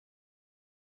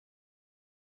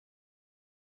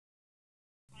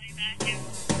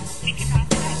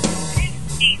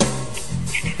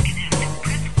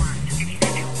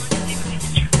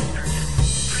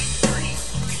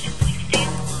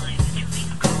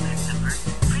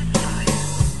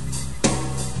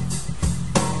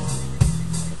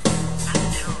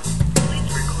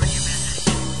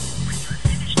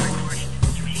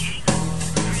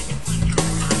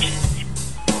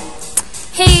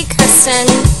Hey, Kristen.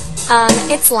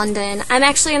 It's London. I'm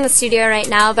actually in the studio right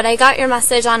now, but I got your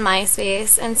message on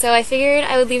MySpace, and so I figured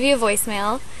I would leave you a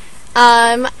voicemail.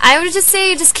 I would just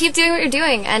say just keep doing what you're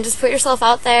doing, and just put yourself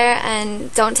out there,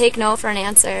 and don't take no for an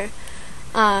answer.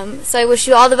 So I wish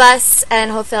you all the best,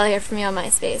 and hopefully I'll hear from you on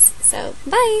MySpace. So,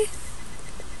 bye!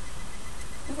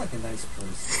 You're like a nice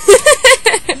person.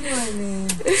 You know what I mean?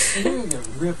 And you're going to get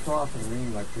ripped off and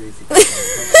reamed like crazy.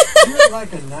 You're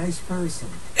like a nice person.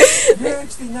 You're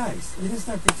actually nice. You're just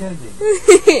not pretending.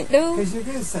 No. Because you're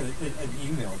going to send an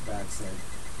email back saying,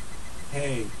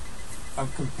 hey, I'm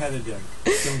competitive.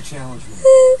 Don't challenge me.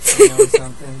 You know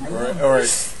something? Or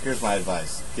here's my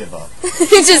advice. Give up.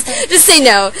 just say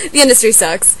no. The industry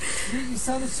sucks. You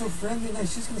sounded so friendly and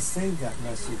nice. She's going to save that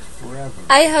message forever.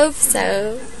 I hope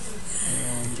so.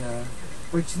 And,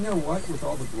 but you know what? With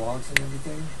all the blogs and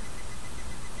everything,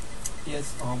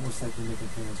 it's almost like you're making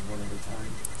fans one at a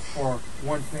time. Or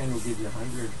one fan will give you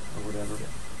 100 or whatever.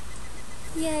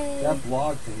 Yay. That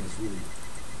blog thing is really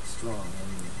strong. I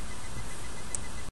mean,